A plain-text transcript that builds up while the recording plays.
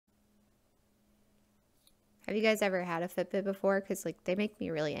Have you guys ever had a Fitbit before? Because like they make me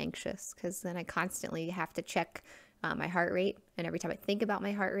really anxious because then I constantly have to check my heart rate, and every time I think about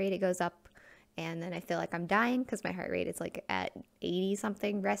my heart rate, it goes up, and then I feel like I'm dying because my heart rate is like at 80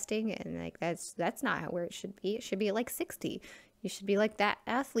 something resting, and like that's not where it should be. It should be at like 60. You should be like that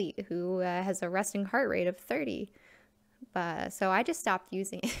athlete who has a resting heart rate of 30. But so I just stopped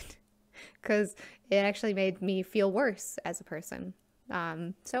using it because it actually made me feel worse as a person.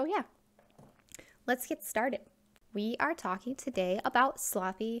 So yeah, let's get started. We are talking today about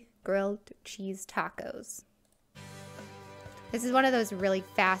sloppy grilled cheese tacos. This is one of those really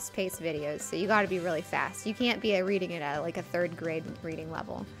fast-paced videos, so you gotta be really fast. You can't be reading it at like a 3rd grade reading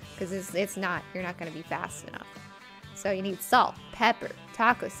level, because you're not gonna be fast enough. So you need salt, pepper,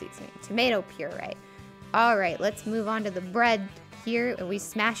 taco seasoning, tomato puree. All right, let's move on to the bread here, and we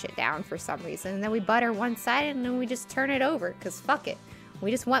smash it down for some reason, and then we butter one side, and then we just turn it over, because fuck it. We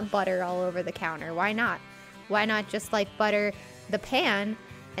just want butter all over the counter. Why not? Why not just like butter the pan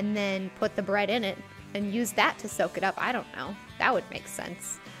and then put the bread in it and use that to soak it up? I don't know. That would make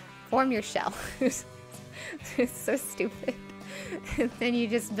sense. Form your shell. It's so stupid. And then you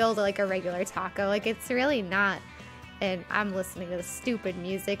just build like a regular taco. Like it's really not. And I'm listening to the stupid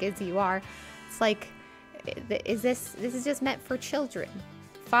music as you are. It's like, this is just meant for children.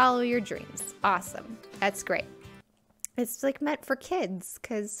 Follow your dreams. Awesome. That's great. It's like meant for kids,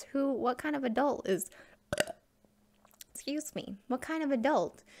 because what kind of adult is, excuse me, what kind of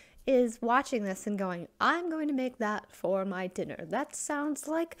adult is watching this and going, I'm going to make that for my dinner? That sounds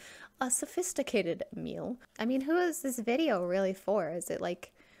like a sophisticated meal. I mean, who is this video really for? Is it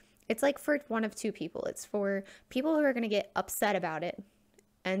like, it's like for one of two people. It's for people who are going to get upset about it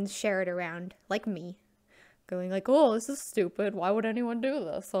and share it around, like me, going like, oh, this is stupid. Why would anyone do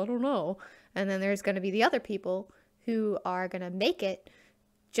this? I don't know. And then there's going to be the other people who are going to make it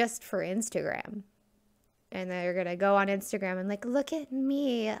just for Instagram. And they're going to go on Instagram and like, look at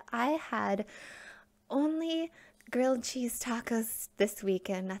me. I had only grilled cheese tacos this week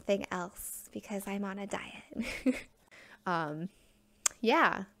and nothing else because I'm on a diet.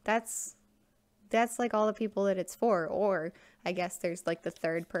 Yeah, that's like all the people that it's for. Or I guess there's like the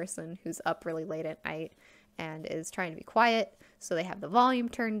third person who's up really late at night and is trying to be quiet. So they have the volume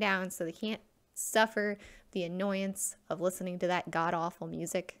turned down so they can't suffer the annoyance of listening to that god-awful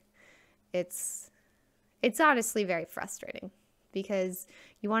music. It's honestly very frustrating because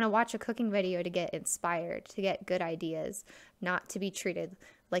you want to watch a cooking video to get inspired, to get good ideas, not to be treated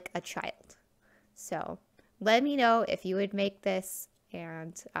like a child. So let me know if you would make this,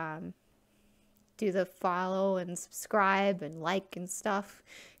 and do the follow and subscribe and like and stuff,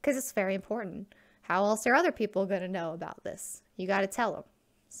 because it's very important. How else are other people going to know about this? You got to tell them.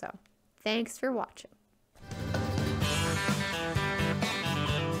 So thanks for watching.